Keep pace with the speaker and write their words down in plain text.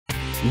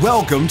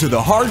Welcome to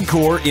the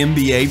Hardcore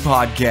MBA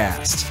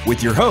podcast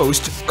with your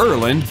host,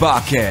 Erlend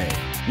Bakke.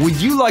 Would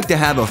you like to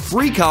have a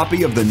free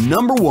copy of the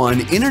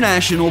 #1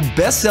 international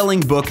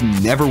best-selling book,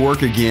 Never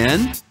Work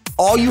Again?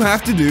 All you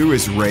have to do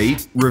is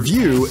rate,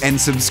 review, and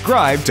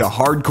subscribe to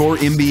Hardcore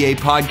MBA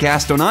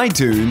podcast on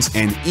iTunes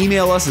and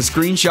email us a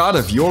screenshot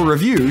of your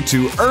review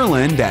to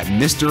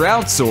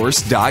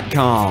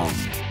erlend@mroutsource.com.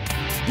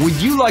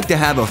 Would you like to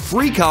have a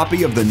free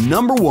copy of the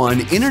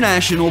 #1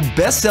 international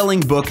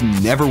best-selling book,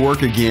 Never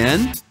Work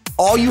Again?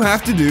 All you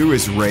have to do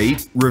is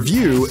rate,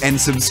 review,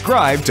 and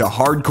subscribe to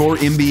Hardcore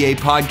MBA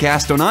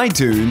podcast on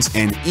iTunes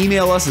and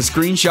email us a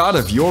screenshot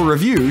of your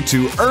review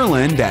to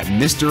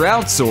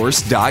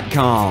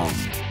erlend@mroutsource.com.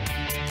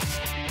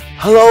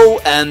 Hello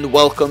and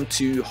welcome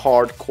to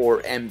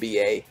Hardcore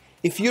MBA.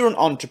 If you're an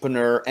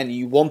entrepreneur and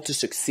you want to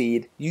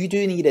succeed, you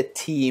do need a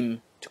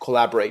team to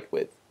collaborate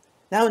with.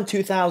 Now in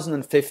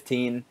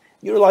 2015,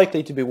 you're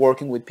likely to be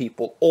working with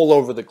people all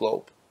over the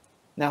globe.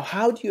 Now,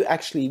 how do you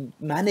actually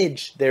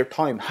manage their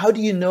time? How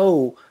do you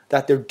know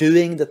that they're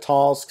doing the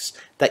tasks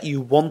that you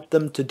want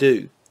them to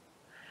do?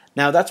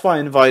 Now, that's why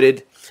I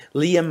invited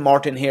Liam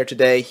Martin here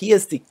today. He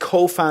is the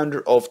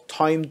co-founder of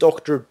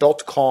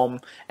TimeDoctor.com,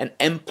 an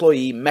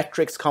employee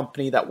metrics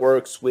company that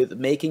works with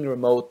making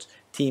remote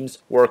teams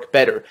work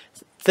better.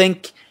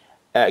 Think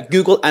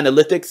Google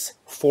Analytics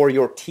for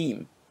your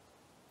team.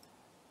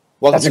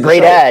 Welcome. That's a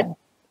great ad.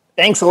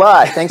 Thanks a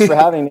lot. Thanks for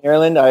having me,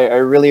 Erlend. I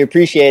really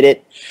appreciate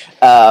it.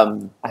 I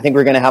think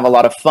we're going to have a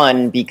lot of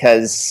fun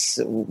because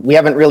we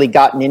haven't really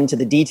gotten into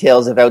the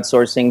details of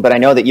outsourcing, but I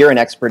know that you're an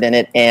expert in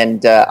it,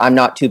 and I'm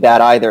not too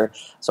bad either.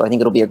 So I think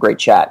it'll be a great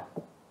chat.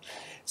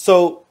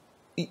 So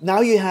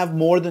now you have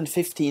more than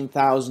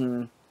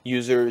 15,000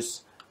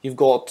 users. You've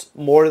got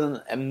more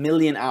than 1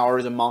 million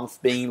hours a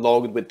month being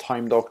logged with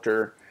Time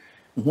Doctor.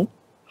 Mm-hmm.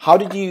 How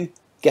did you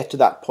get to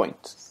that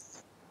point?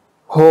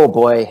 Oh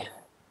boy,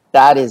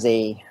 that's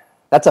a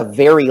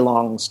very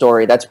long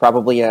story. That's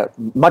probably a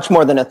much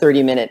more than a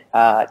 30-minute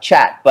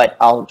chat, but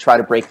I'll try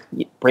to break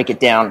it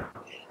down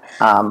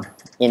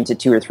into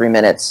 2 or 3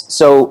 minutes.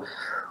 So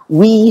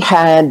we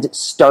had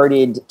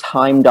started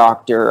Time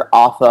Doctor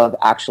off of,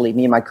 actually,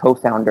 me and my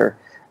co-founder,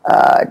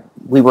 I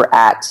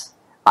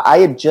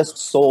had just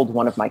sold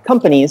one of my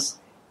companies,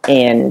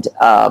 and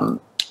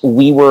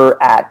we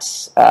were at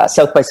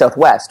South by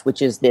Southwest,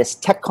 which is this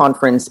tech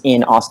conference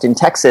in Austin,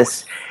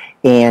 Texas.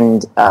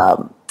 And I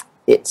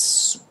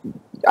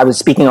was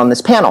speaking on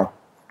this panel.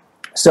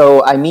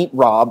 So I meet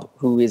Rob,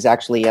 who is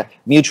actually a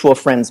mutual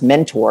friend's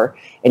mentor,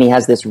 and he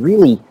has this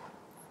really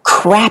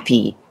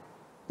crappy,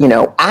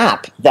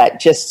 app that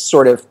just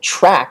sort of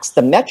tracks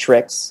the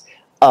metrics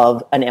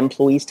of an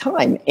employee's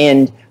time.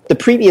 And the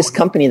previous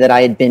company that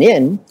I had been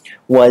in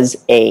was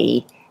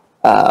a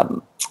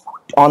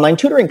online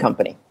tutoring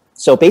company.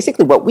 So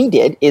basically what we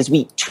did is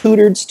we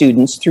tutored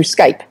students through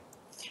Skype.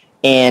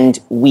 And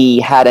we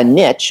had a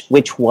niche,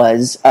 which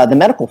was the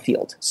medical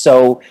field.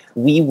 So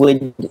we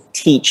would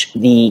teach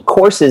the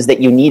courses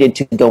that you needed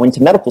to go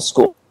into medical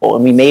school,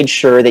 and we made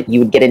sure that you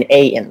would get an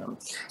A in them.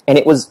 And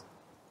it was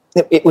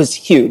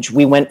huge.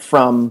 We went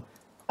from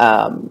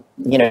 1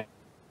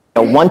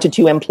 to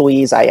 2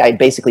 employees. I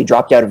basically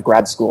dropped out of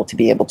grad school to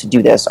be able to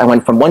do this. I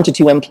went from 1 to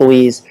 2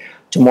 employees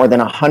to more than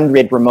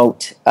 100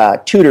 remote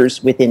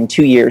tutors within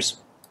 2 years,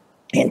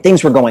 and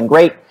things were going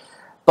great.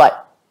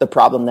 But the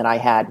problem that I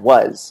had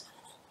was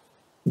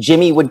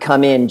Jimmy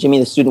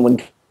the student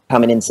would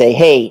come in and say,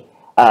 hey,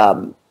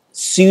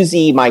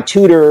 Susie, my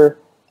tutor,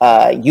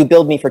 you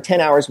billed me for 10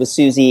 hours with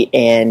Susie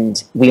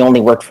and we only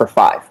worked for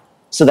 5.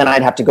 So then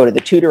I'd have to go to the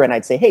tutor and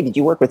I'd say, hey, did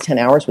you work with 10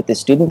 hours with this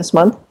student this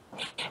month?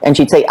 And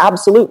she'd say,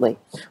 absolutely.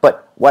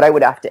 But what I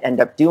would have to end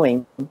up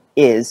doing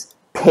is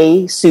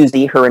pay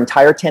Susie her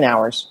entire 10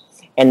 hours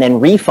and then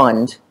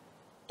refund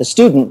the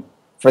student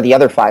for the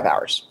other 5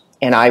 hours.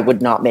 And I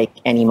would not make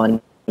any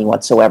money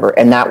whatsoever,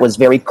 and that was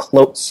very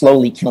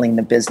slowly killing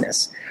the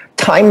business.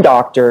 Time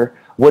Doctor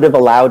would have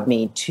allowed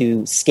me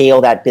to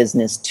scale that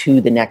business to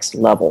the next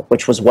level,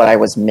 which was what I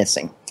was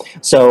missing.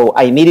 So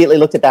I immediately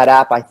looked at that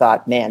app. I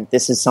thought, man,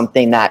 this is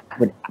something that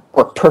would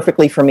work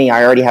perfectly for me.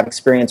 I already have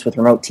experience with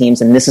remote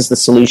teams, and this is the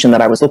solution that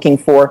I was looking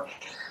for.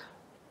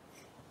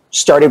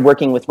 Started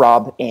working with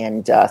Rob,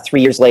 and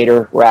 3 years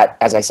later, we're at,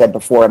 as I said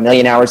before, 1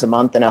 million hours a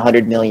month and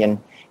 100 million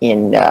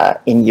in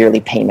yearly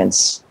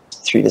payments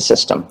through the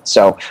system.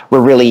 So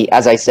we're really,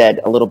 as I said,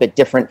 a little bit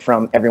different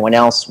from everyone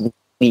else.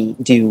 We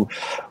do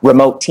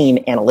remote team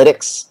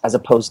analytics as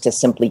opposed to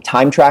simply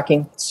time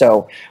tracking.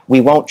 So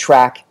we won't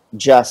track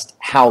just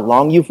how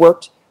long you've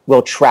worked.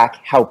 We'll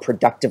track how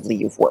productively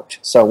you've worked.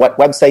 So what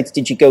websites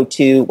did you go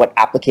to? What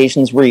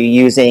applications were you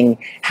using?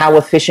 How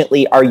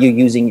efficiently are you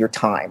using your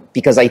time?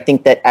 Because I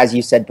think that, as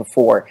you said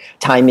before,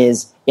 time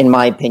is, in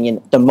my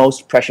opinion, the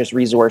most precious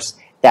resource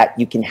that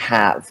you can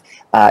have.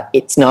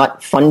 It's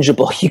not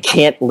fungible.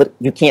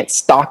 You can't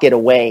stock it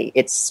away.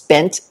 It's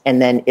spent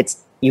and then it's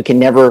You can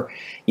never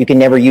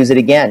use it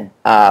again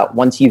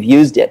once you've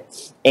used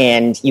it,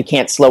 and you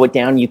can't slow it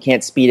down. You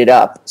can't speed it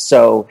up.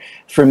 So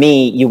for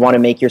me, you want to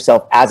make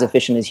yourself as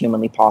efficient as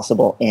humanly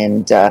possible,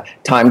 and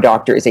Time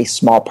Doctor is a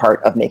small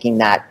part of making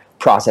that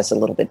process a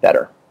little bit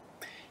better.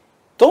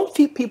 Don't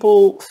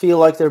people feel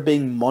like they're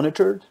being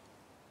monitored?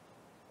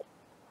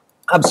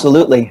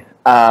 Absolutely,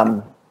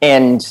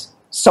 and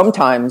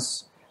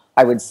sometimes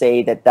I would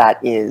say that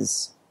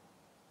is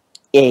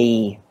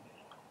a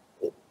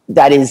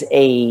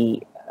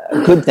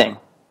good thing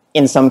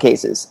in some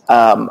cases.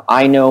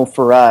 I know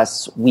for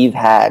us, we've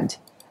had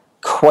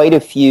quite a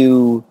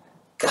few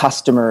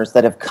customers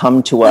that have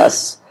come to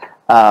us,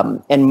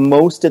 and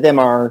most of them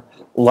are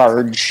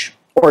large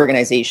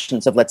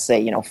organizations of, let's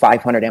say,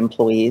 500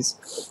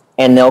 employees,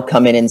 and they'll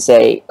come in and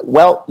say,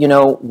 well,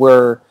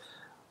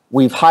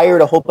 we've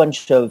hired a whole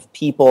bunch of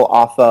people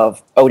off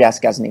of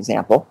Odesk as an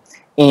example,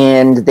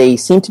 and they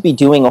seem to be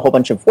doing a whole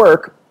bunch of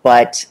work,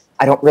 but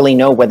I don't really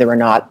know whether or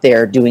not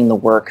they're doing the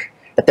work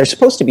that they're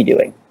supposed to be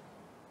doing,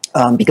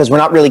 because we're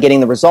not really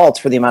getting the results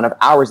for the amount of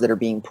hours that are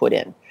being put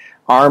in.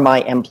 Are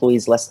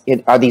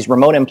these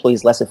remote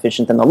employees less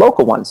efficient than the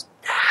local ones?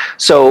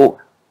 So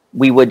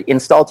we would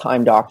install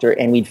Time Doctor,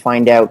 and we'd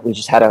find out. We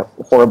just had a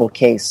horrible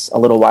case a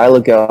little while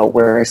ago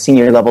where a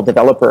senior level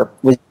developer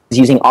was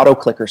using auto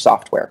clicker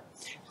software,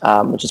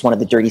 which is one of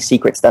the dirty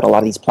secrets that a lot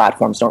of these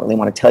platforms don't really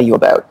want to tell you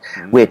about,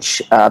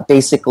 which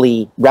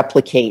basically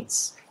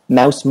replicates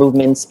mouse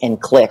movements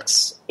and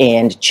clicks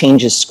and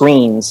changes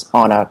screens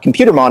on a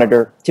computer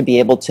monitor to be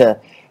able to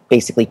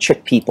basically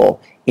trick people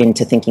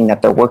into thinking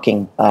that they're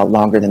working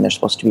longer than they're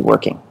supposed to be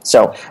working.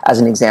 So as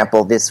an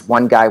example, this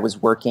one guy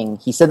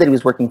he said that he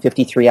was working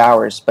 53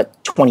 hours,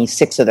 but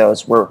 26 of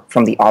those were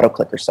from the auto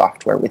clicker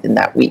software within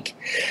that week.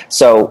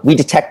 So we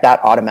detect that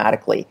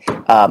automatically.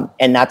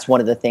 And that's one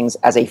of the things,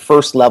 as a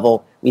first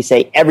level, we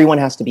say everyone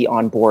has to be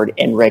on board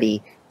and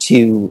ready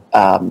to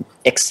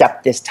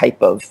accept this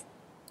type of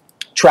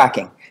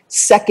tracking.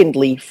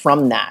 Secondly,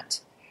 from that,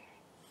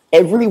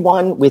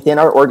 everyone within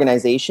our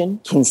organization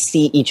can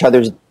see each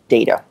other's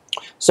data.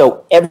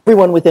 So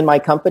everyone within my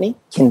company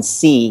can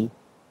see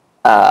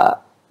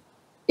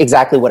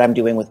exactly what I'm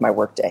doing with my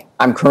workday.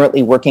 I'm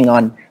currently working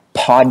on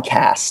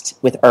podcast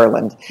with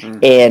Erlend,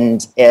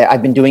 and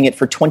I've been doing it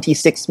for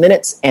 26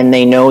 minutes, and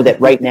they know that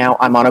right now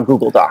I'm on a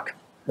Google Doc,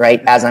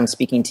 right, as I'm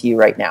speaking to you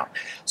right now.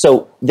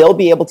 So they'll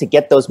be able to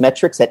get those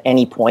metrics at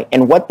any point,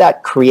 and what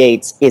that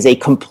creates is a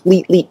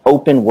completely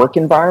open work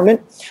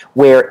environment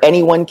where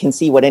anyone can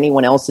see what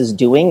anyone else is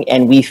doing,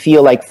 and we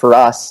feel like for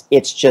us,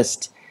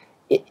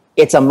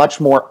 it's a much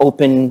more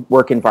open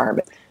work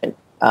environment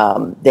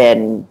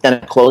than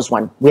a closed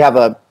one. We have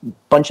a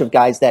bunch of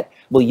guys that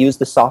will use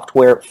the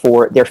software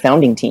for their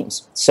founding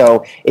teams.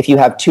 So if you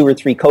have 2 or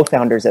 3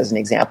 co-founders, as an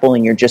example,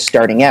 and you're just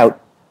starting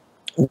out,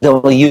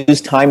 they'll use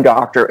Time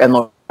Doctor and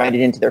they'll write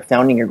it into their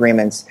founding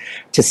agreements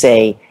to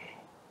say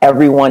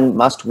everyone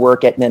must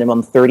work at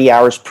minimum 30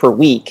 hours per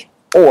week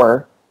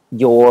or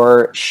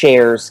your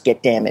shares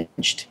get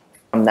damaged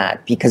from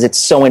that, because it's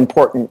so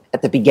important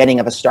at the beginning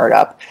of a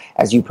startup,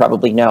 as you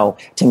probably know,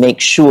 to make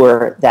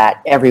sure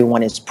that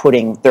everyone is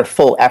putting their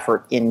full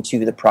effort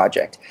into the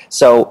project.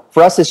 So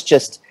for us, it's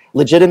just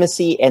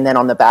legitimacy, and then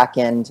on the back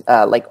end,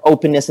 like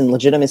openness and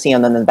legitimacy,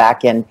 and then on the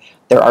back end,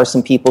 there are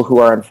some people who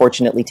are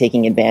unfortunately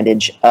taking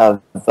advantage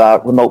of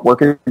remote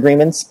worker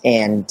agreements,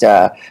 and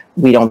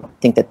we don't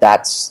think that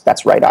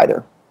that's right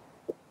either.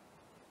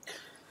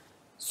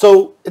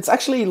 So it's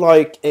actually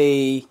like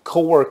a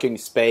co-working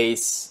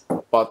space,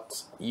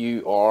 but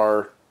you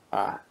are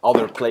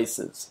other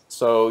places.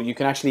 So you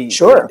can actually...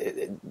 Sure.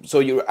 So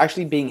you're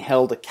actually being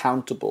held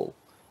accountable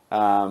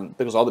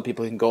because other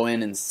people can go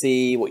in and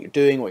see what you're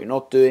doing, what you're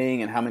not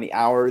doing, and how many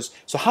hours.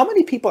 So how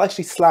many people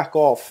actually slack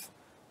off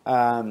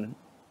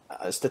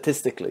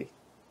statistically?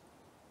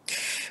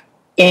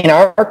 In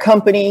our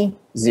company,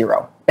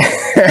 0.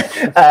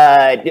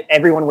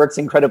 Everyone works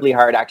incredibly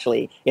hard,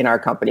 actually, in our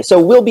company.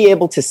 So we'll be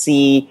able to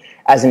see,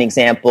 as an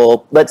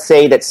example, let's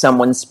say that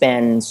someone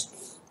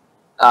spends,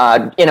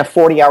 in a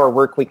 40-hour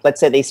work week, let's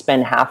say they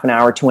spend half an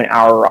hour to an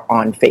hour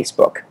on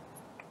Facebook.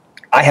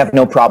 I have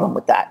no problem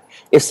with that.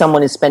 If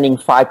someone is spending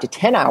 5 to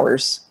 10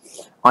 hours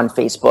on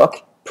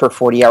Facebook per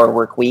 40-hour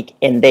work week,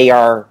 and they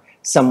are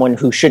someone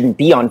who shouldn't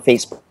be on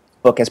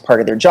Facebook as part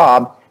of their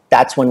job,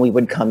 that's when we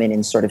would come in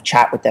and sort of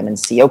chat with them and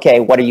see, okay,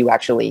 what are you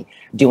actually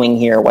doing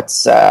here?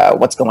 What's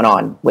going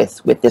on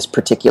with this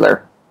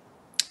particular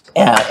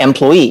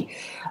employee?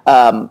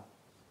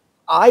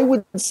 I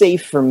would say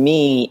for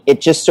me,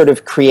 it just sort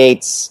of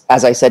creates,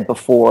 as I said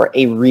before,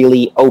 a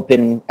really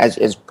open,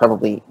 as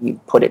probably you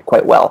put it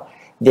quite well,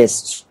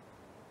 this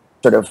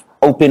sort of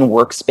open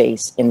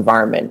workspace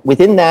environment.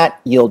 Within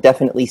that, you'll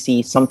definitely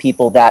see some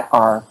people that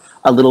are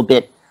a little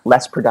bit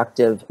less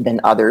productive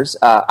than others.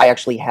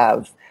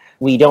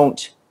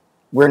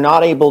 We're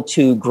not able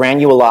to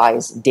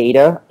granularize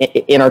data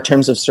in our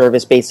terms of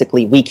service.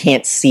 Basically, we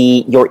can't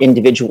see your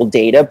individual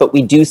data, but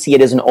we do see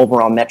it as an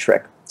overall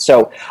metric.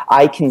 So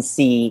I can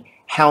see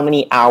how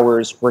many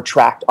hours were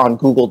tracked on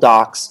Google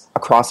Docs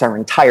across our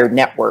entire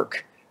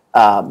network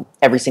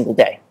every single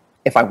day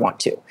if I want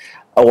to.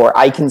 Or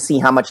I can see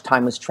how much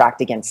time was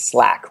tracked against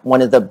Slack.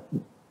 One of the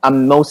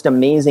most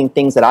amazing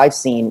things that I've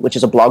seen, which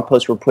is a blog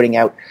post we're putting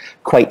out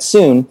quite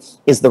soon,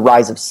 is the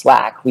rise of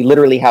Slack. We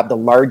literally have the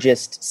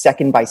largest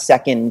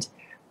second-by-second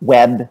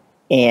web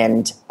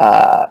and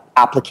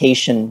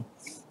application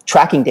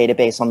tracking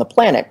database on the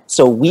planet.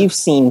 So we've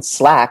seen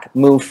Slack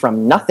move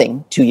from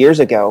nothing 2 years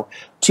ago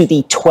to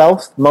the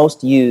 12th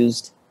most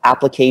used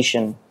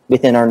application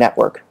within our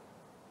network,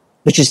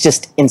 which is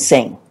just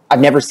insane. I've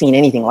never seen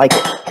anything like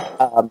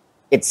it.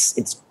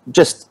 It's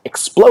just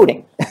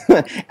exploding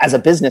as a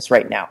business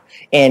right now.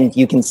 And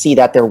you can see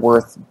that they're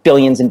worth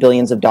billions and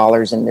billions of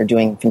dollars, and they're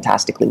doing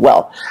fantastically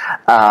well.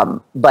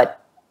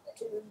 But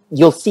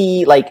you'll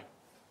see, like,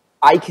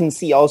 I can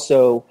see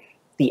also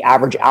the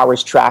average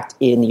hours tracked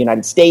in the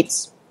United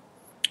States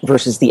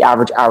versus the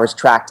average hours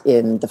tracked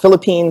in the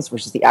Philippines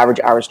versus the average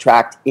hours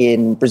tracked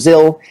in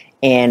Brazil.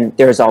 And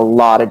there's a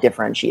lot of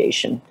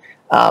differentiation.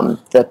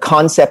 The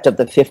concept of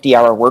the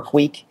 50-hour work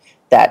week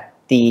that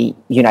the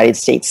United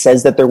States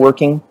says that they're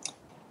working,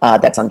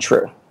 that's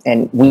untrue.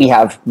 And we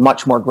have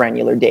much more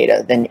granular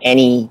data than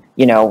any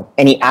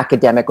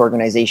academic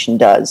organization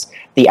does.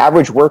 The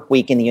average work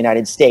week in the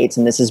United States,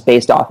 and this is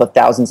based off of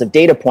thousands of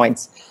data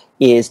points,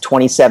 is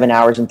 27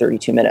 hours and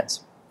 32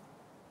 minutes.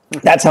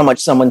 That's how much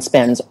someone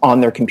spends on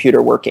their computer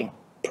working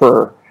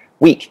per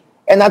week.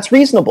 And that's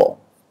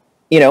reasonable.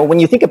 When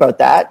you think about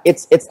that,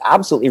 it's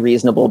absolutely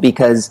reasonable,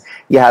 because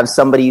you have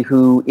somebody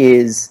who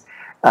is,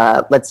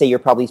 let's say you're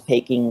probably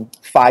taking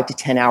 5 to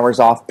 10 hours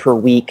off per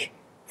week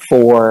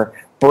for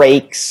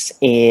breaks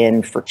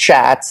and for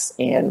chats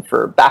and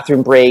for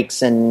bathroom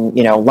breaks and,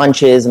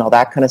 lunches and all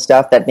that kind of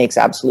stuff. That makes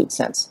absolute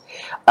sense.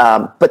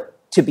 But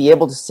to be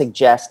able to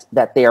suggest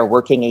that they are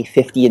working a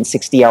 50 and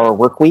 60-hour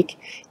work week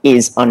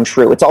is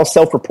untrue. It's all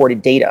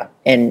self-reported data,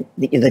 and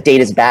the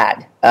data is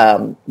bad.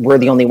 We're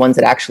the only ones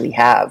that actually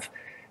have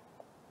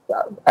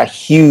a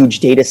huge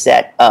data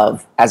set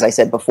of, as I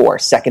said before,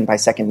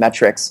 second-by-second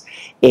metrics.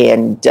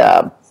 And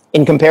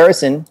in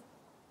comparison,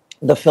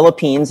 the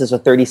Philippines is a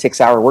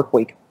 36-hour work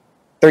week,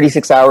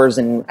 36 hours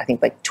and I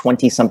think like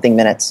 20-something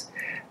minutes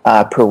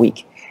per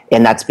week.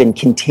 And that's been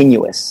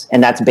continuous,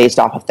 and that's based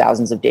off of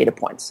thousands of data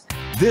points.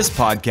 This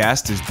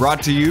podcast is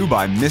brought to you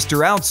by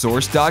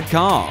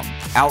MrOutsource.com.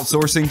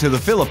 Outsourcing to the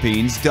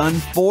Philippines done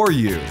for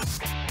you.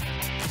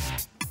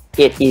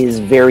 It is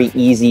very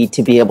easy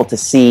to be able to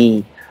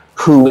see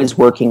who is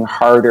working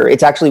harder.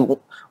 It's actually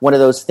one of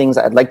those things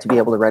I'd like to be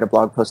able to write a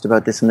blog post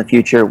about this in the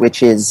future,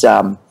 which is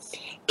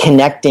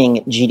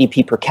connecting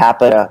GDP per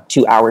capita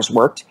to hours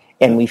worked.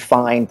 And we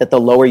find that the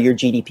lower your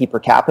GDP per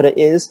capita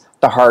is,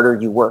 the harder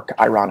you work,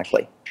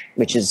 ironically,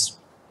 which is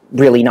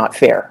really not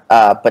fair.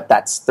 But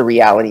that's the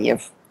reality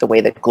of the way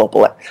that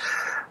global,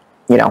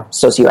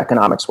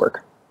 socioeconomics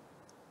work.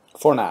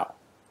 For now.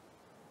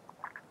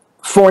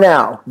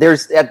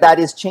 That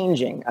is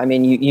changing. I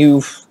mean,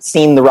 you've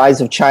seen the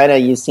rise of China.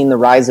 You've seen the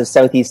rise of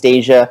Southeast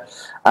Asia.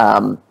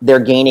 They're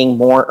gaining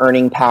more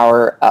earning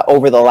power.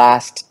 Over the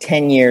last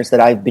 10 years that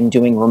I've been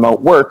doing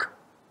remote work,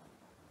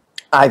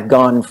 I've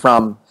gone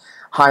from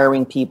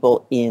hiring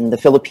people in the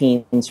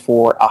Philippines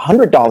for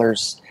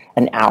 $100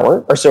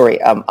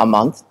 a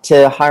month,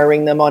 to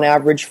hiring them on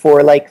average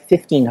for like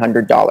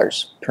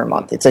 $1,500 per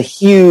month. It's a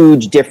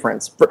huge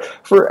difference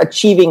for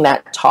achieving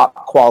that top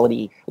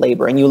quality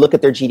labor. And you look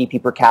at their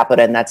GDP per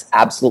capita, and that's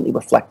absolutely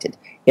reflected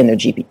in their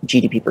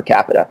GDP per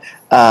capita.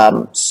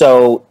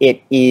 So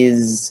it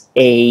is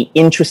a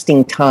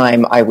interesting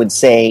time, I would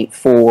say,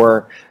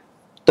 for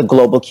the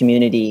global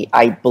community.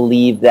 I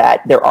believe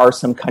that there are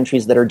some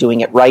countries that are doing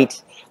it right.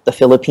 The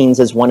Philippines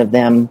is one of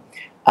them.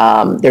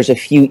 There's a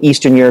few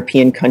Eastern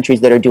European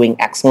countries that are doing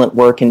excellent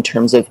work in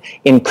terms of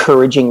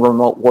encouraging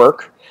remote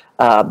work.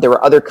 There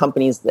are other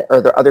countries that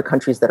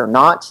are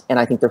not, and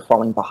I think they're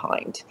falling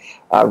behind.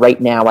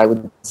 Right now, I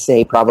would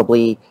say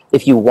probably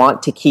if you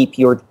want to keep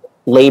your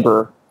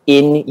labor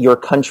in your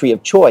country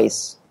of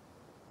choice,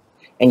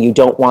 and you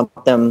don't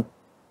want them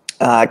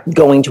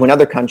going to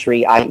another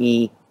country,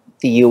 i.e.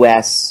 the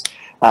US,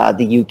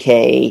 the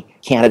UK,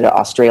 Canada,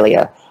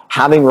 Australia,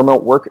 having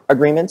remote work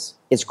agreements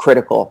is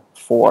critical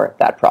for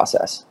that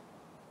process.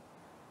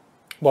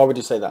 Why would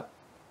you say that?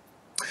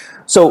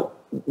 So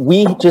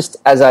we just,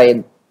 as I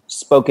had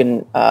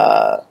spoken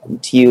to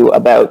you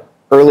about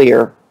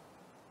earlier,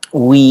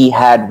 we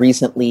had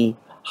recently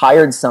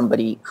hired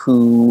somebody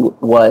who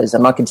was,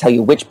 I'm not going to tell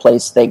you which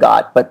place they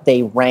got, but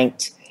they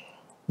ranked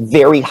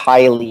very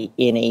highly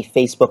in a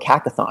Facebook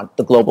hackathon,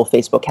 the global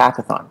Facebook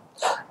hackathon.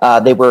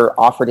 They were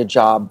offered a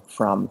job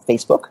from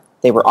Facebook.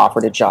 They were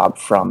offered a job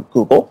from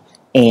Google,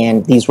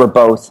 and these were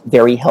both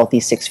very healthy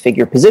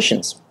six-figure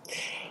positions.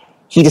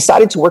 He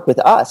decided to work with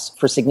us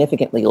for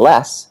significantly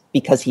less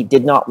because he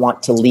did not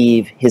want to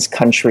leave his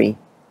country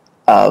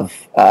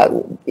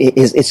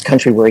his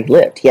country where he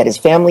lived. He had his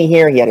family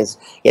here. He had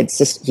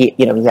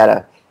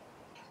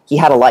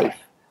a life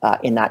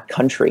in that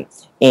country,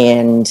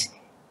 and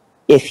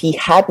if he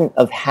hadn't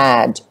have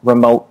had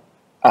remote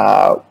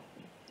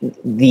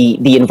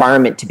the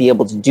environment to be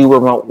able to do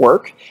remote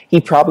work,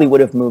 he probably would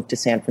have moved to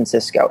San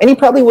Francisco. And he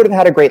probably would have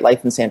had a great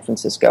life in San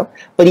Francisco,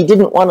 but he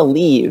didn't want to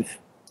leave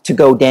to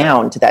go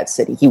down to that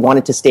city. He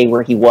wanted to stay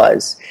where he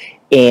was.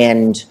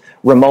 And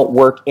remote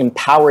work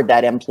empowered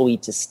that employee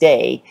to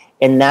stay.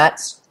 And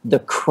that's the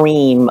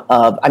cream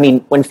of, I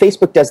mean, when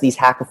Facebook does these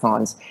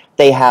hackathons,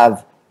 they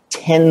have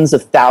tens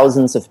of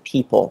thousands of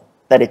people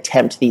that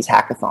attempt these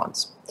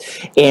hackathons.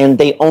 And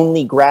they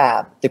only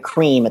grab the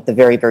cream at the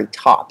very, very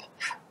top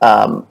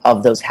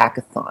of those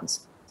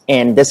hackathons.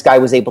 And this guy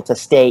was able to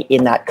stay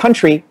in that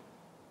country,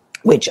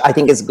 which I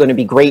think is going to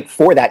be great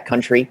for that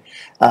country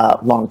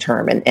long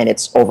term and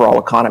its overall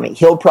economy.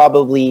 He'll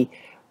probably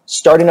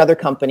start another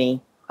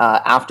company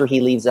after he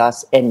leaves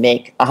us and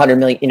make $100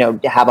 million,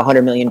 have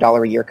 $100 million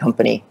a year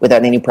company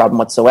without any problem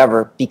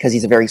whatsoever, because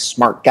he's a very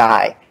smart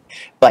guy.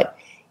 But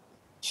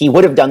he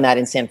would have done that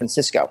in San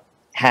Francisco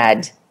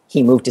had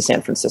he moved to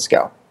San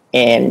Francisco.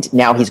 And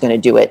now he's going to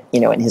do it,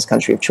 in his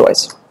country of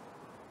choice.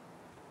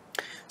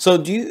 So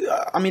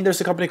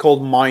there's a company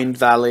called Mind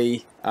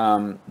Valley.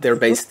 They're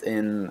based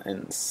in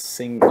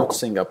not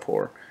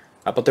Singapore,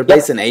 but they're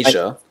based in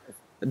Asia.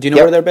 Do you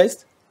know where they're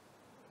based?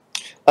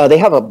 They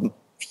have a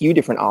few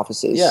different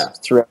offices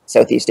throughout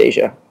Southeast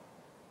Asia.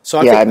 So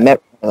I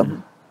met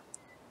them.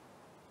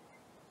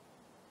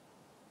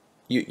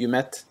 You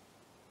met?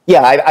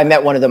 Yeah, I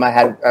met one of them. I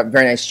had a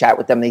very nice chat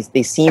with them.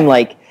 They seem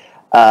like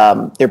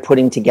they're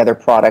putting together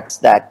products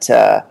that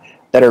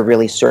are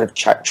really sort of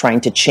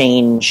trying to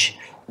change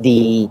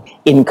the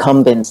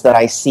incumbents that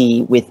I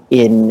see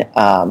within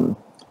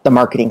the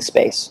marketing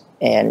space.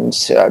 And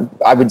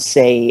I would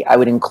say I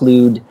would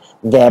include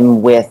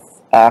them with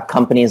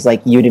companies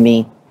like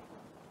Udemy,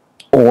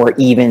 or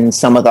even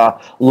some of the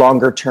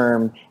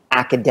longer-term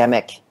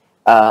academic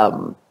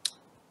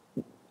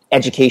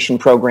education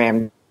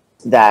programs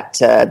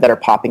that are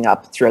popping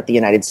up throughout the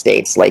United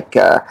States. Like,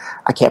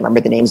 I can't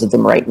remember the names of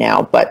them right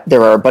now, but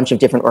there are a bunch of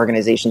different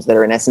organizations that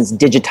are in essence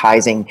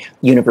digitizing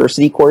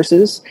university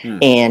courses.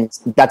 And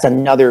that's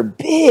another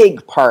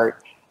big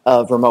part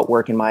of remote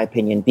work, in my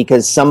opinion,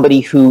 because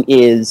somebody who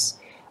is,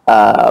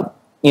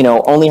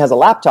 only has a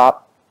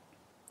laptop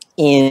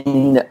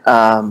in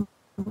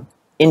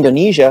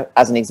Indonesia,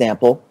 as an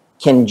example,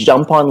 can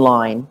jump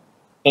online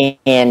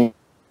and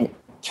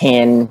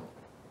can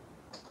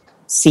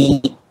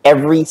see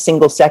every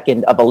single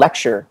second of a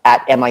lecture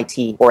at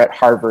MIT or at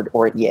Harvard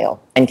or at Yale,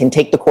 and can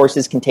take the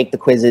courses, can take the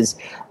quizzes.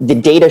 The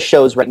data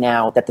shows right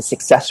now that the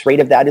success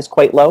rate of that is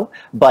quite low,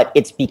 but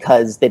it's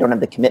because they don't have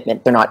the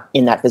commitment. They're not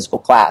in that physical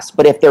class.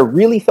 But if they're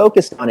really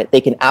focused on it,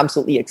 they can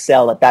absolutely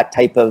excel at that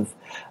type of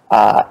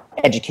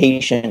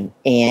education.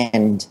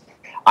 And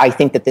I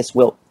think that this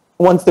will,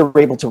 once they're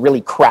able to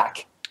really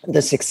crack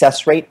the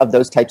success rate of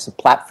those types of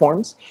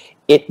platforms,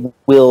 it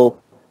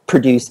will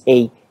produce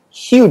a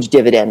huge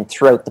dividend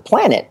throughout the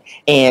planet.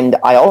 And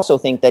I also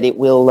think that it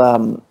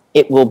will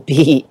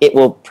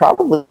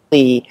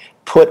probably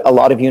put a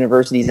lot of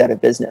universities out of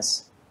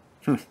business,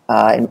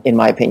 in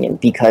my opinion,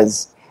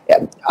 because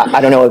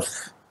I don't know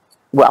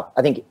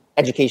I think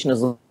education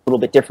is a little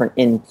bit different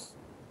in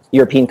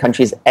European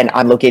countries, and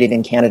I'm located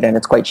in Canada, and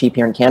it's quite cheap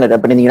here in Canada,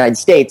 but in the United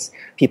States,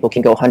 people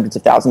can go hundreds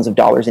of thousands of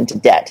dollars into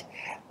debt.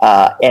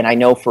 And I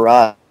know for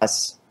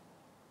us,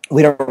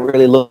 we don't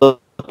really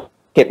look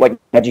at what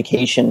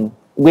education.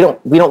 We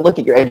don't look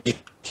at your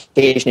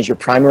education as your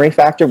primary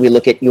factor. We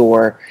look at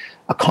your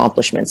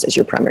accomplishments as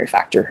your primary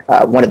factor.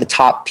 One of the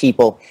top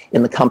people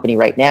in the company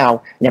right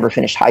now never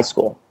finished high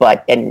school,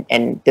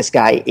 and this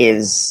guy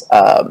is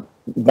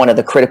one of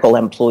the critical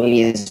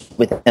employees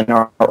within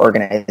our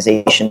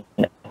organization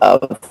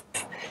of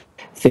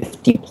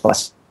 50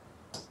 plus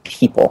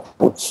people.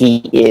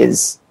 He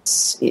is,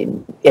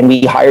 and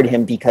we hired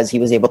him because he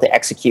was able to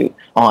execute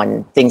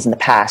on things in the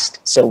past.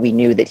 So we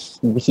knew that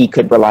he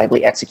could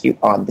reliably execute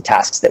on the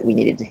tasks that we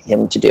needed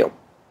him to do.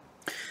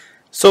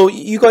 So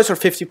you guys are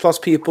 50 plus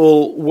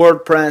people.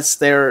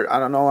 WordPress, I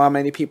don't know how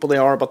many people they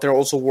are, but they're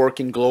also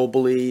working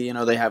globally.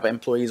 They have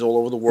employees all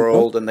over the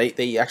world, and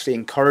they actually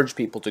encourage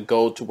people to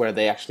go to where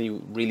they actually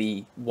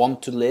really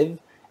want to live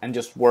and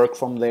just work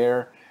from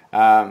there.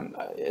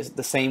 It's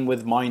the same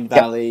with Mind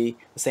Valley,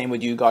 the same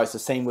with you guys, the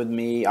same with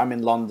me. I'm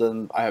in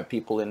London. I have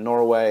people in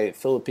Norway,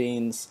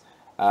 Philippines,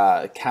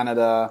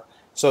 Canada.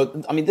 So,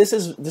 this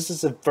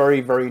is a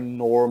very, very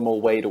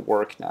normal way to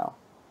work now.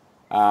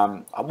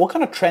 What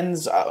kind of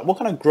trends, what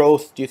kind of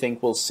growth do you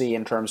think we'll see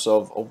in terms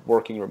of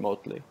working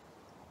remotely?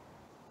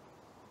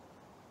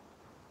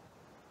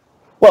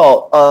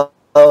 Well,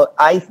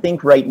 I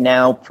think right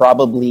now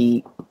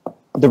probably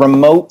the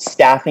remote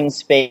staffing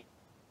space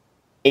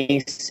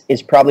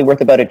is probably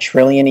worth about $1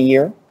 trillion a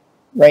year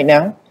right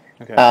now.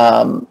 Okay.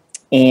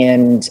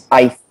 And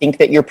I think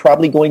that you're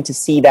probably going to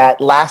see that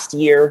last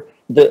year,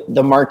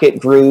 the market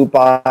grew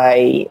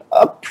by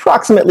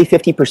approximately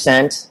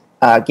 50%,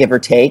 give or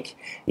take.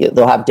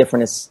 They'll have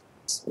different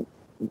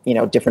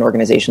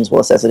organizations will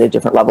assess it at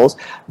different levels.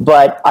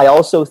 But I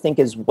also think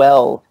as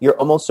well, you're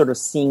almost sort of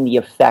seeing the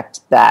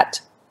effect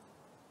that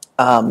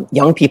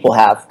young people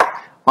have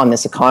on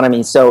this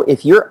economy. So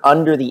if you're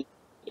under the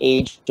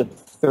age of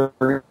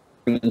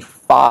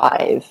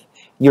 35,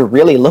 you're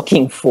really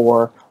looking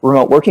for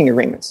remote working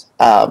agreements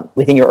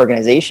within your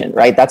organization,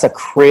 right? That's a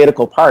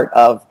critical part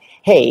of,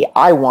 hey,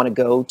 I want to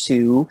go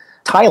to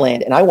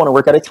Thailand and I want to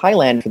work out of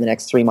Thailand for the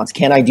next 3 months.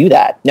 Can I do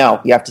that?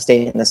 No, you have to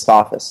stay in this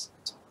office,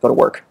 go to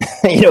work,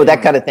 that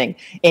kind of thing.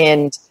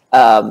 And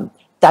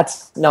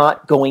that's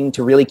not going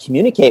to really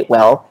communicate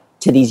well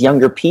to these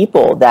younger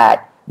people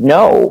that,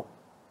 no,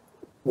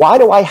 why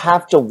do I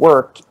have to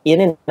work in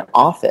an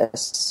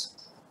office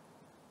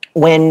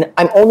when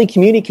I'm only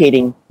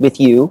communicating with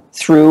you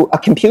through a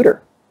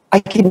computer? I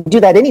can do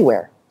that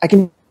anywhere. I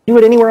can do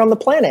it anywhere on the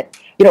planet.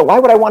 Why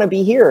would I want to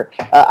be here?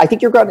 I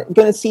think you're going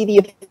to see the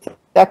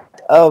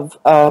effect of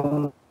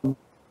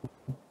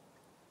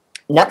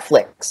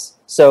Netflix.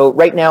 So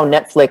right now,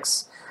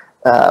 Netflix,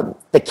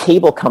 the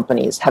cable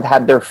companies have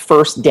had their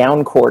first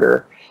down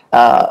quarter,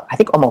 I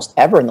think almost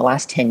ever in the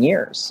last 10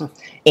 years.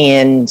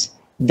 And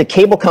the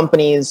cable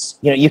companies,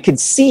 you could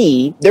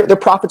see their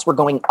profits were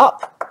going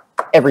up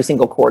every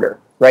single quarter,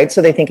 right?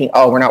 So they're thinking,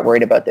 oh, we're not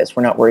worried about this.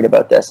 We're not worried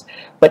about this.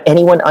 But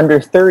anyone under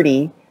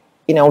 30,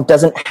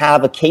 doesn't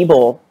have a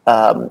cable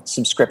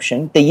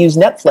subscription. They use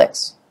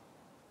Netflix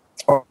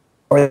or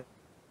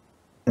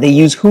they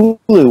use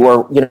Hulu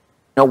or,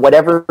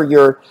 whatever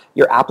your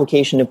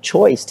application of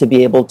choice to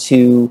be able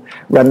to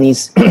run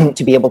these,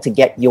 to be able to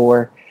get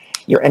your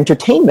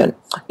entertainment.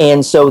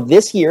 And so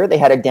this year they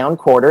had a down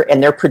quarter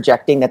and they're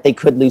projecting that they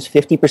could lose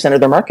 50% of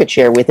their market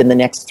share within the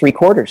next 3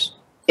 quarters.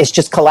 It's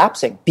just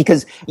collapsing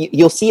because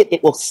you'll see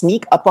it will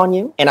sneak up on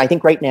you. And I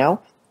think right now,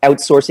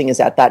 outsourcing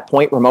is at that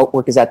point, remote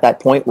work is at that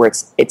point where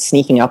it's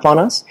sneaking up on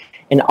us.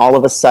 And all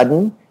of a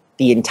sudden,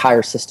 the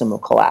entire system will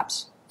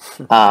collapse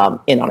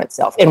in on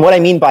itself. And what I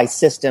mean by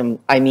system,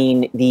 I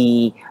mean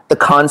the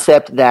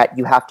concept that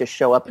you have to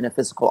show up in a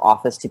physical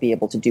office to be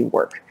able to do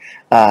work.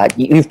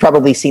 You've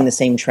probably seen the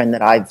same trend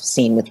that I've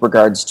seen with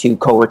regards to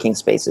co-working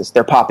spaces.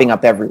 They're popping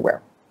up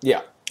everywhere.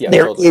 Yeah.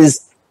 There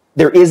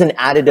is an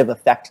additive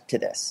effect to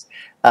this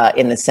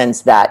in the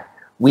sense that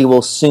we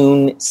will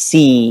soon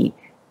see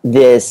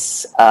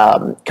this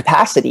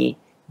capacity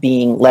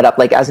being let up.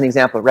 Like as an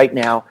example, right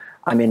now,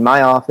 I'm in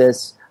my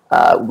office.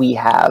 We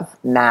have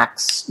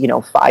max,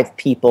 5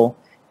 people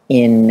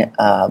in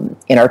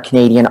our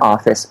Canadian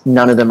office.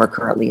 None of them are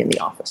currently in the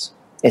office.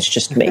 It's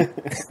just me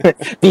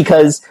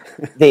because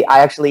I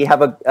actually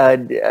have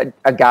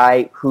a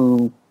guy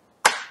who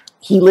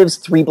he lives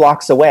 3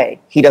 blocks away.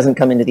 He doesn't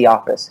come into the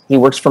office. He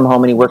works from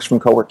home and he works from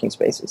co-working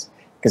spaces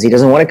because he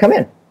doesn't want to come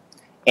in,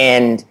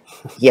 and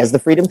he has the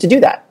freedom to do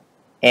that.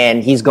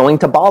 And he's going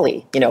to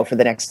Bali, for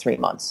the next 3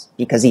 months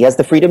because he has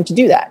the freedom to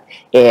do that.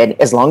 And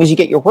as long as you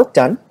get your work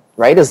done,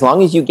 right? As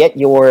long as you get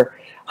your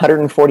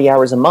 140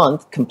 hours a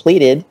month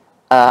completed,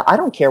 I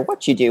don't care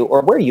what you do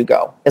or where you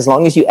go, as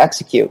long as you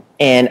execute.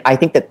 And I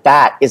think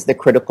that is the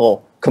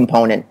critical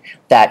component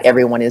that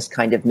everyone is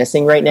kind of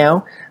missing right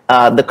now.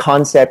 The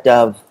concept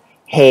of,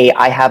 hey,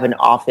 I have an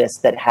office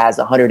that has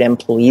 100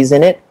 employees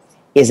in it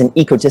is an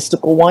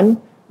egotistical one,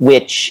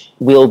 which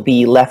will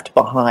be left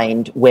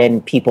behind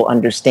when people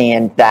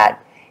understand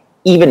that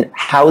even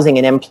housing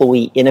an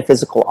employee in a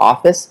physical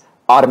office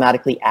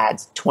automatically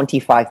adds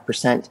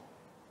 25%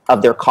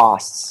 of their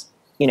costs,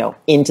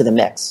 into the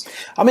mix.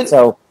 I mean,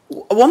 so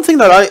one thing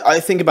that I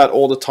think about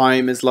all the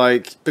time is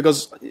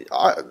because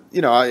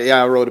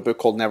I wrote a book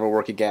called Never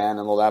Work Again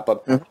and all that,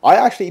 but I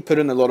actually put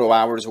in a lot of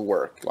hours of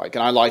work, and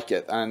I like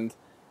it. And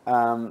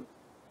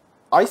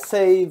I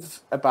save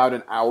about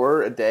an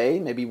hour a day,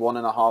 maybe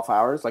 1.5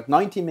 hours,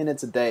 90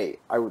 minutes a day.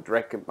 I would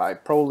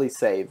I'd probably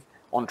save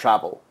on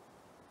travel.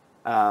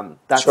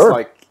 That's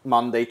sure.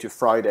 Monday to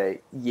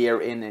Friday, year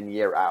in and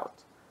year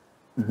out.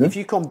 Mm-hmm. If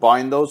you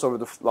combine those over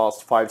the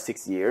last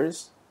 5-6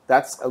 years,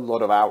 that's a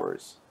lot of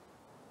hours.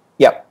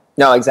 Yep.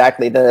 No,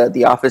 exactly.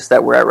 The office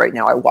that we're at right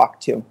now, I walk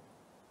to.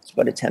 It's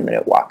about a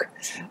 10-minute walk.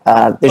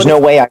 There's no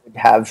way I would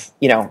have,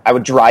 I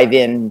would drive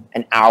in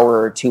an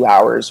hour or 2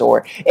 hours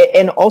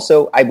and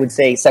also I would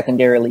say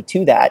secondarily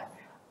to that,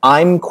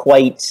 I'm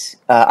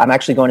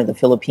actually going to the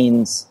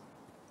Philippines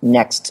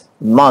next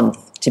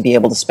month to be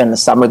able to spend the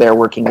summer there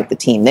working with the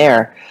team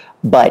there.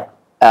 But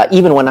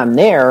even when I'm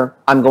there,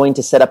 I'm going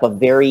to set up a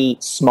very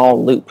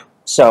small loop.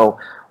 So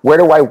where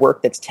do I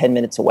work that's 10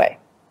 minutes away?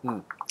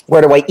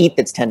 Where do I eat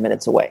that's 10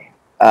 minutes away?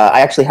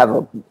 I actually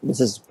have this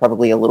is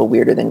probably a little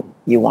weirder than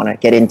you want to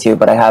get into,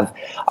 but I have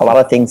a lot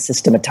of things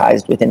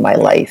systematized within my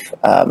life.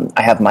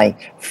 I have my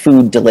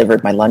food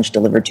delivered, my lunch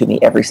delivered to me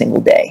every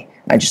single day.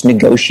 I just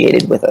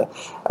negotiated with a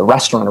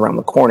restaurant around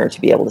the corner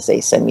to be able to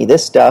say, send me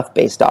this stuff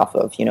based off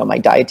of, my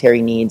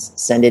dietary needs,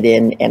 send it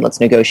in, and let's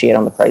negotiate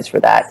on the price for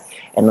that.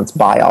 And let's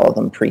buy all of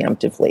them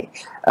preemptively.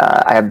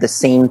 I have the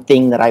same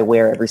thing that I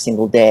wear every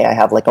single day. I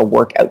have a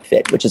work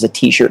outfit, which is a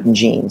t-shirt and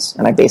jeans.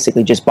 And I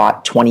basically just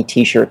bought 20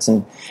 t-shirts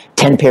and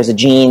 10 pairs of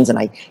jeans.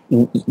 And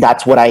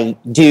that's what I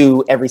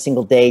do every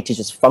single day to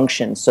just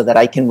function so that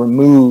I can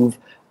remove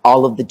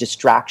all of the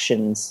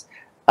distractions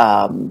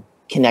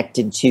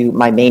connected to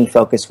my main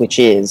focus, which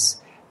is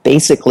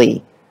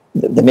basically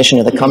the mission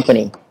of the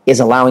company is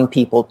allowing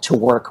people to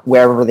work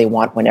wherever they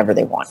want, whenever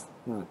they want.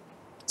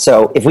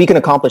 So if we can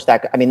accomplish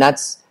that, I mean,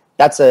 that's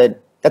a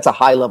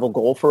high level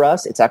goal for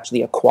us. It's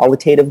actually a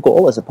qualitative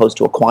goal as opposed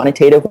to a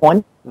quantitative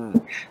one.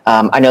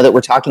 I know that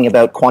we're talking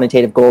about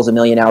quantitative goals, 1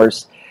 million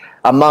hours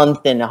a month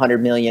and 100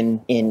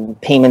 million in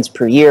payments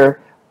per year.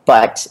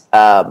 But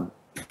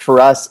for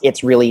us,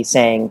 it's really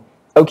saying,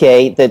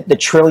 okay, the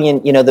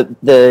trillion,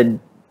 the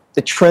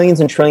trillions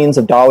and trillions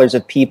of dollars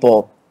of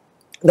people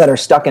that are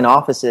stuck in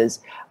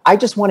offices, I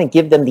just want to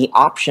give them the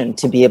option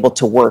to be able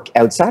to work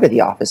outside of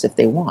the office if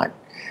they want.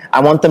 I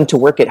want them to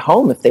work at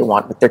home if they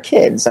want with their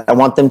kids. I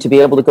want them to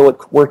be able to go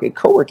work at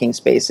co-working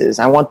spaces.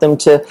 I want them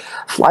to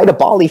fly to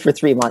Bali for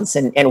 3 months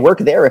and work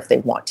there if they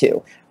want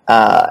to.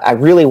 I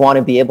really want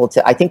to be able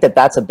to, I think that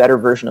that's a better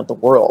version of the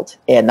world.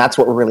 And that's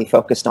what we're really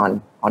focused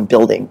on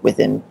building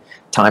within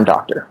Time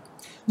Doctor.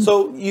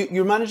 So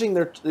you're managing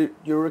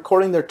you're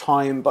recording their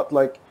time, but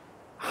like,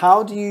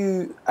 how do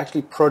you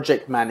actually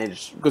project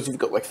manage? Because you've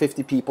got like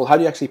 50 people. How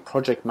do you actually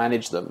project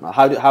manage them?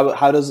 How do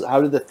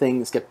the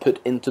things get put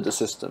into the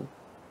system?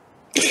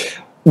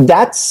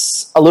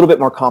 That's a little bit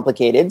more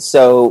complicated.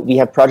 So we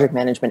have project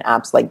management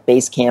apps like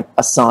Basecamp,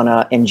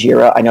 Asana, and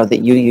Jira. I know that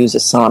you use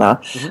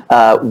Asana.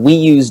 Mm-hmm. We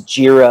use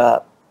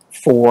Jira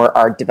for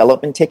our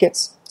development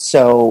tickets.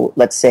 So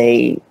let's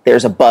say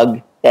there's a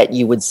bug that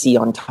you would see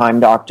on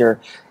Time Doctor.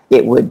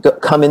 It would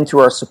come in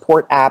through our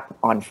support app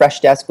on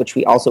Freshdesk, which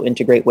we also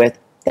integrate with.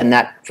 Then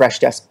that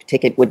Freshdesk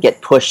ticket would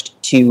get pushed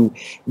to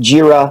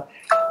Jira.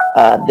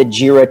 The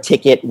Jira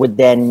ticket would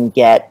then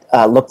get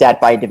looked at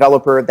by a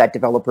developer. That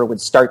developer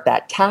would start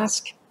that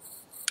task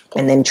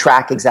and then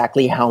track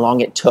exactly how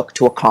long it took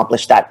to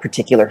accomplish that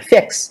particular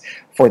fix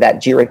for that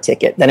Jira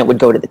ticket. Then it would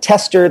go to the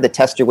tester. The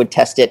tester would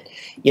test it,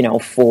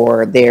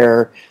 for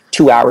their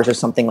 2 hours or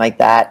something like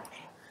that,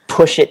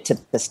 push it to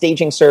the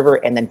staging server,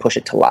 and then push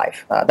it to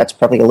live. That's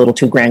probably a little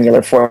too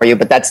granular for you,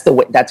 but that's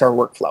our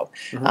workflow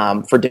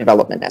for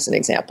development as an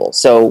example.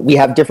 So we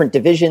have different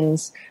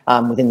divisions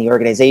within the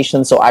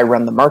organization. So I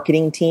run the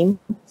marketing team,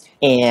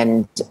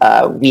 and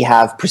we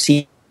have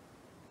procedures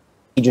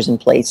in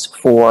place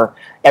for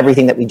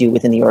everything that we do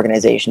within the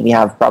organization. We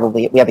have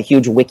a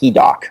huge wiki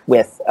doc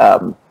with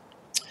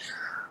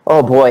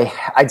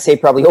I'd say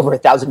probably over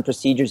 1,000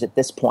 procedures at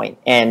this point.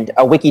 And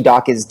a wiki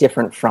doc is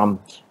different from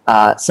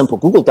simple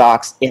Google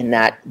Docs in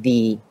that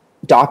the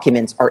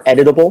documents are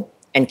editable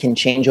and can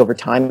change over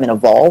time and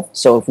evolve.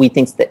 So if we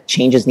think that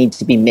changes need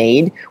to be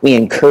made, we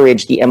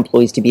encourage the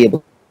employees to be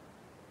able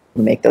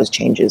to make those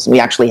changes. We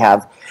actually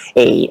have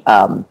a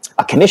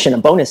commission, a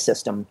bonus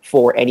system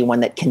for anyone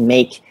that can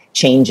make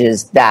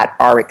changes that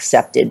are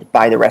accepted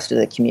by the rest of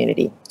the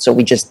community. So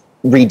we just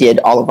redid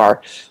all of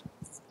our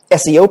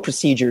SEO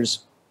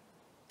procedures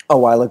a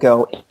while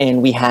ago,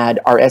 and we had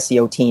our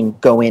SEO team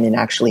go in and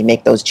actually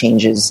make those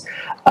changes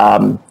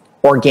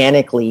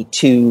organically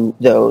to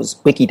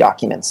those wiki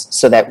documents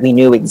so that we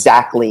knew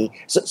exactly,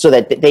 so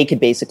that they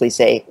could basically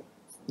say,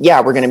 yeah,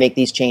 we're going to make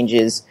these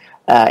changes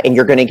and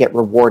you're going to get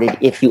rewarded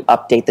if you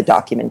update the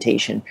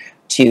documentation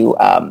to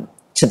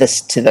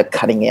the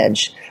cutting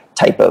edge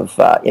type of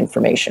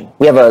information.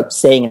 We have a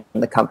saying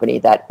in the company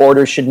that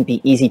orders shouldn't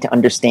be easy to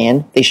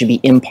understand. They should be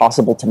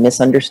impossible to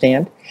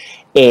misunderstand.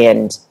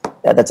 And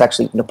that's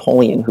actually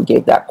Napoleon who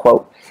gave that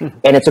quote.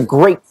 And it's a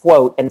great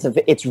quote. And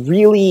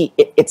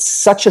it's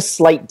such a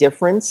slight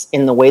difference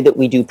in the way that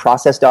we do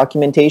process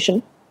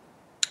documentation.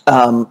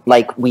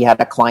 Like we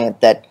had a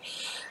client that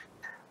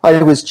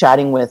I was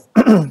chatting with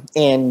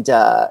and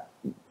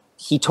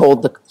he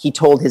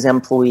told his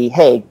employee,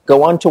 hey,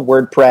 go onto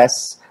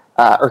WordPress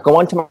or go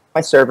onto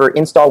my server,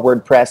 install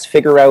WordPress,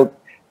 figure out,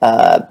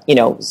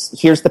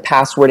 here's the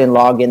password and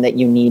login that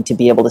you need to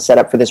be able to set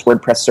up for this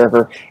WordPress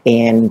server.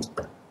 And,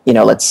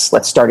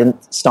 let's start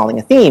installing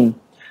a theme.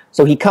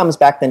 So he comes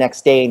back the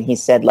next day and he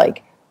said,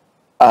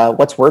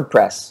 what's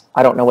WordPress?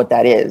 I don't know what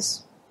that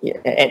is.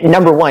 And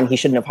number one, he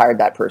shouldn't have hired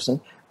that person.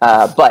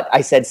 But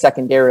I said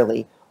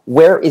secondarily,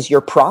 where is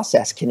your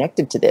process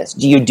connected to this?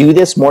 Do you do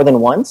this more than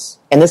once?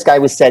 And this guy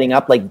was setting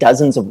up like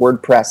dozens of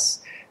WordPress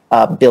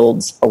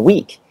builds a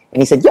week.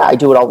 And he said, yeah, I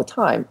do it all the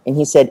time. And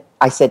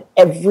I said,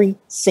 every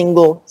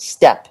single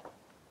step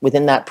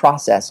within that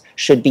process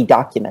should be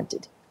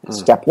documented.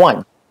 Step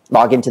one,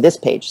 log into this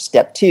page.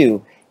 Step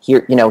two,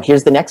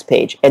 here's the next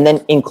page. And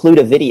then include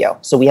a video.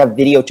 So we have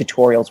video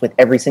tutorials with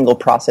every single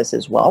process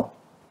as well,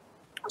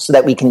 so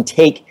that we can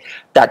take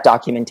that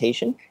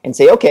documentation and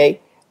say, okay,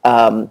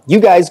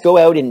 you guys go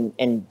out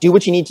and do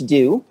what you need to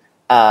do.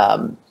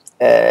 And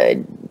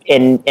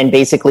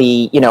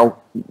basically,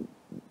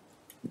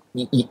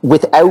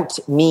 without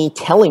me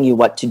telling you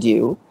what to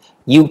do,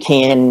 you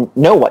can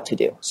know what to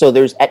do. So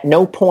there's at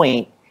no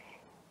point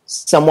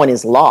someone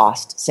is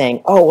lost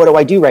saying, oh, what do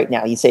I do right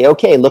now? You say,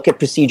 okay, look at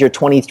procedure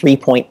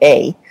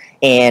 23.A,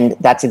 and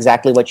that's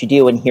exactly what you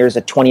do. And here's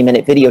a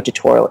 20-minute video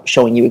tutorial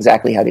showing you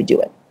exactly how to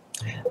do it.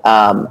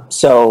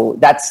 So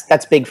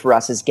that's big for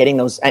us, is getting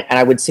those. And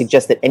I would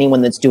suggest that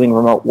anyone that's doing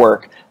remote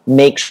work,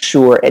 make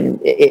sure, and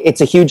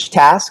it's a huge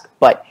task,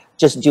 but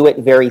just do it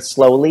very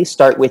slowly.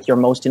 Start with your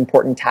most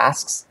important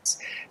tasks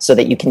so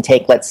that you can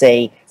take, let's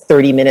say,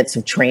 30 minutes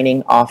of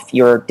training off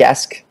your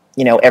desk,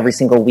 every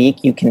single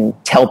week. You can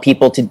tell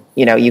people to,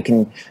 you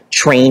can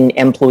train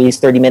employees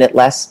 30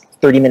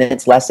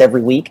 minutes less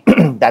every week.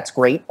 That's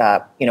great.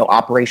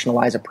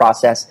 Operationalize a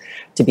process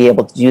to be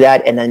able to do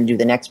that, and then do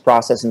the next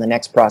process and the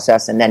next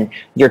process. And then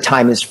your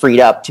time is freed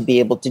up to be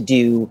able to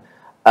do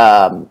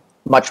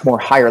much more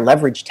higher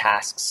leverage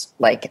tasks,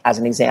 like, as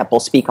an example,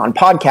 speak on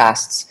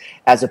podcasts,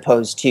 as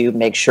opposed to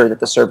make sure that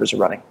the servers are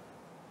running.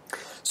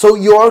 So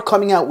you're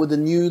coming out with a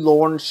new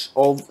launch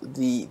of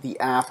the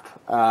app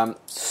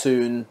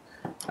soon,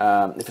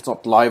 if it's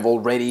not live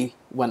already,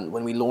 when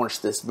we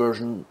launch this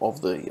version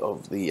of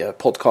the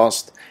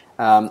podcast.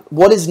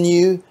 What is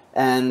new,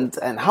 and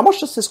how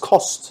much does this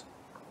cost?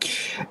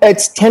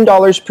 It's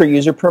 $10 per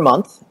user per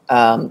month.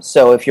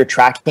 So if you're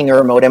tracking a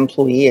remote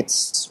employee,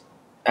 it's,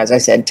 as I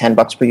said,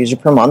 $10 per user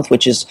per month,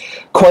 which is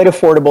quite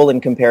affordable in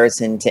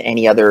comparison to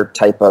any other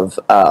type of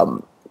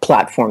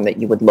platform that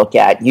you would look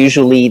at.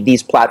 Usually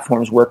these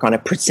platforms work on a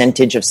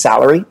percentage of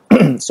salary.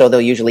 So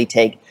they'll usually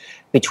take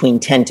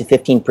between 10 to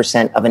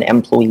 15% of an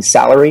employee's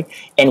salary.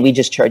 And we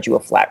just charge you a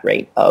flat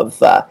rate of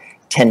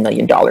 $10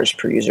 million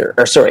per user.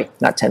 Or sorry,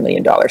 not $10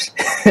 million.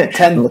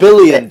 $10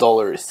 billion.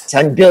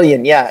 $10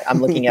 billion, yeah. I'm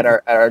looking at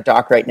our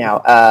doc right now.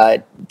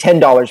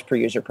 $10 per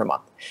user per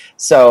month.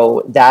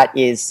 So that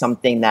is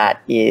something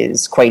that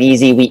is quite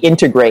easy. We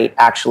integrate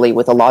actually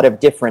with a lot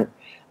of different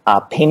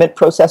payment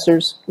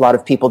processors. A lot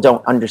of people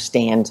don't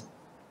understand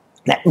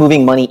that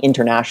moving money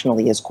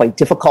internationally is quite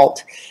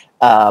difficult.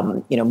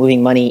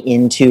 Moving money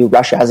into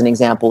Russia, as an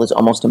example, is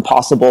almost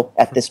impossible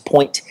at this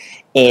point.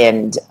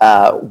 And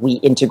we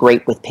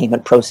integrate with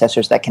payment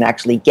processors that can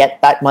actually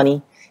get that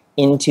money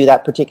into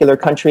that particular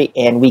country,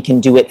 and we can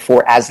do it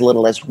for as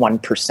little as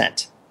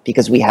 1%,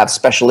 because we have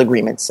special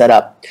agreements set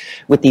up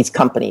with these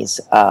companies.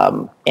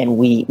 And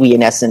we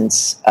in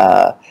essence,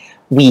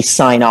 we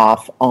sign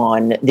off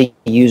on the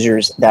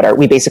users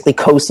we basically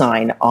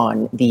co-sign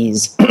on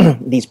these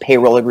these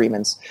payroll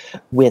agreements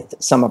with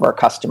some of our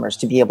customers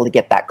to be able to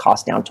get that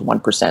cost down to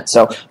 1%.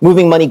 So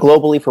moving money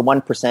globally for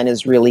 1%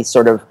 is really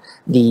sort of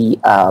the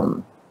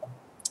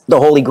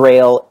holy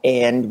grail,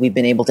 and we've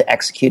been able to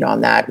execute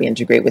on that. We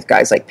integrate with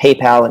guys like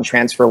PayPal and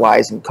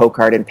TransferWise and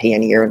CoCard and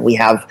Payoneer, and we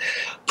have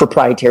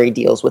proprietary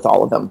deals with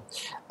all of them.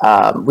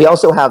 We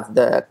also have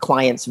the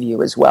client's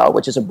view as well,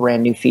 which is a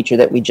brand new feature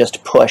that we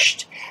just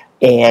pushed.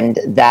 And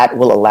that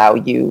will allow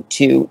you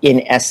to,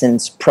 in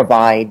essence,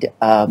 provide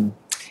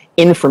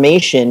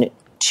information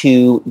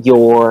to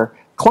your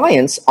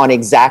clients on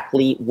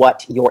exactly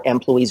what your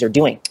employees are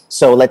doing.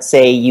 So let's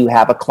say you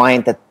have a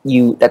client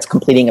that's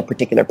completing a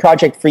particular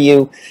project for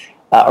you,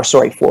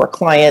 for a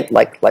client,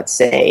 like let's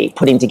say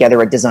putting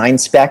together a design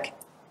spec.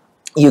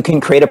 You can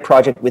create a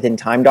project within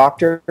Time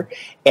Doctor,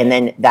 and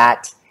then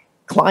that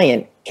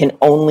client can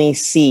only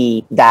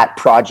see that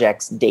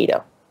project's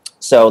data.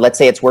 So let's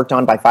say it's worked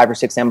on by 5 or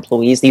 6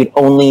 employees. You'd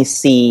only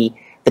see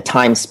the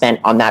time spent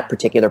on that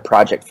particular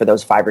project for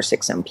those 5 or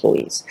 6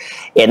 employees.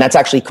 And that's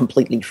actually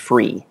completely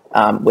free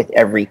with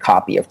every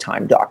copy of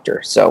Time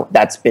Doctor. So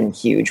that's been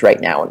huge right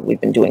now, and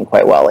we've been doing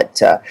quite well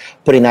at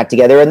putting that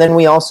together. And then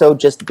we also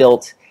just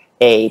built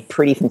a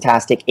pretty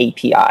fantastic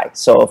API.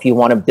 So if you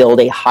want to build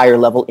a higher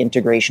level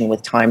integration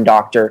with Time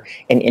Doctor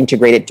and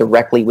integrate it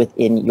directly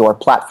within your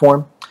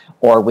platform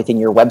or within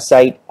your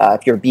website,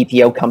 if you're a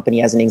BPO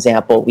company, as an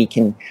example, we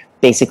can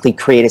basically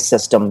create a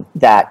system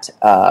that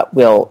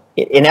will,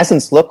 in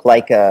essence, look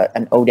like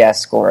an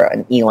Odesk or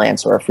an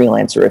Elance or a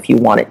Freelancer if you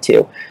want it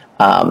to.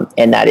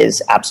 And that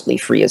is absolutely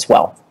free as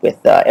well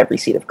with every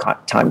seat of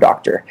Time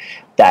Doctor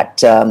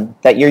that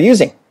you're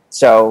using.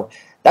 So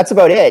that's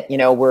about it.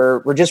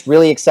 We're just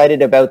really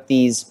excited about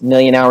these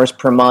million hours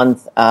per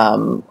month.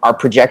 Our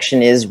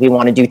projection is we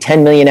want to do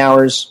 10 million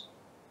hours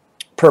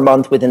per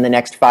month within the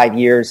next 5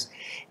 years.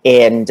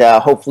 And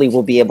hopefully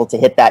we'll be able to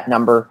hit that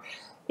number.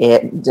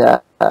 And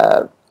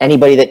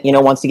anybody that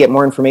wants to get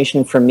more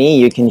information from me,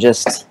 you can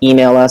just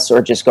email us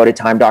or just go to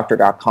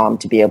timedoctor.com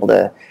to be able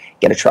to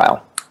get a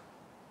trial.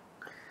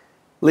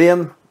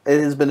 Liam,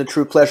 it has been a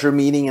true pleasure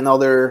meeting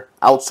another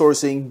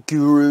outsourcing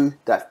guru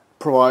that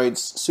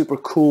provides super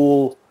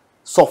cool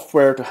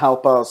software to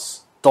help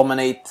us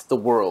dominate the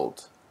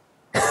world.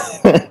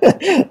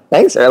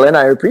 Thanks, Erlend.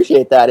 I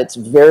appreciate that. It's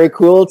very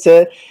cool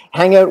to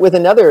hang out with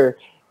another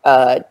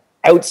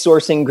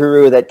outsourcing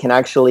guru that can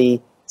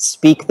actually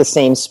speak the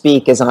same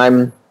speak as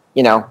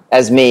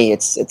as me.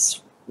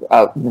 It's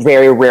a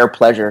very rare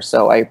pleasure.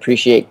 So I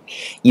appreciate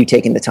you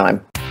taking the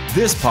time.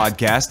 This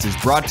podcast is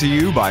brought to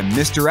you by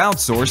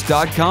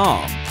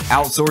MrOutsource.com.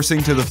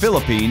 Outsourcing to the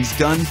Philippines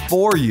done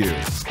for you.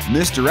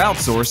 Mr.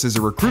 Outsource is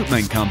a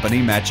recruitment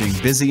company matching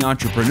busy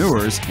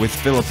entrepreneurs with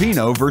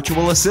Filipino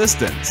virtual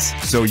assistants,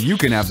 so you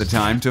can have the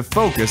time to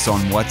focus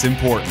on what's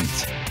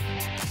important.